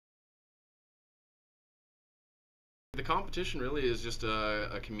The competition really is just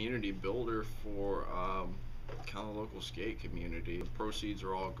a community builder for kind of local skate community. The proceeds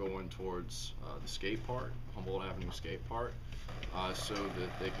are all going towards the skate park, Humboldt Avenue Skate Park, so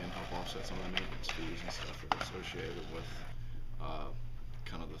that they can help offset some of the maintenance fees and stuff that are associated with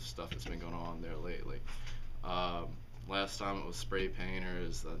kind of the stuff that's been going on there lately. Last time it was spray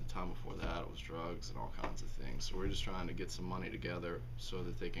painters, the time before that it was drugs and all kinds of things. So we're just trying to get some money together so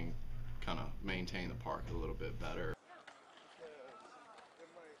that they can kind of maintain the park a little bit better.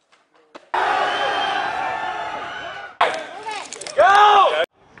 Go!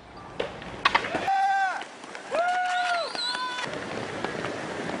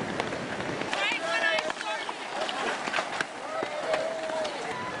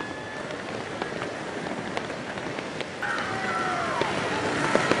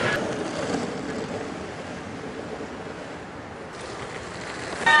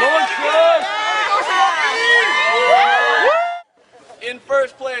 In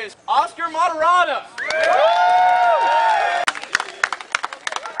first place, Oscar Moderata.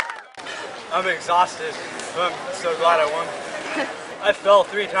 I'm exhausted, but I'm so glad I won. I fell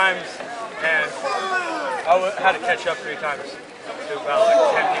 3 times and I had to catch up 3 times to about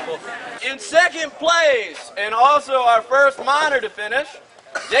like 10 people. In second place, and also our first minor to finish,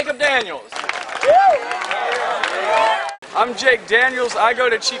 Jacob Daniels. I'm Jake Daniels. I go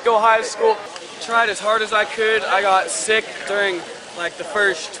to Chico High School. Tried as hard as I could. I got sick during like the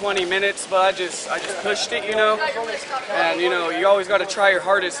first 20 minutes, but I just pushed it, you know. And you know, you always got to try your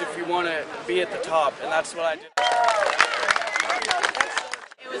hardest if you want to be at the top, and that's what I did.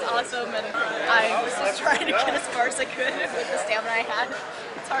 It was awesome, and I was just trying to get as far as I could with the stamina I had.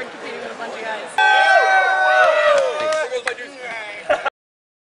 It's hard competing with a bunch of guys.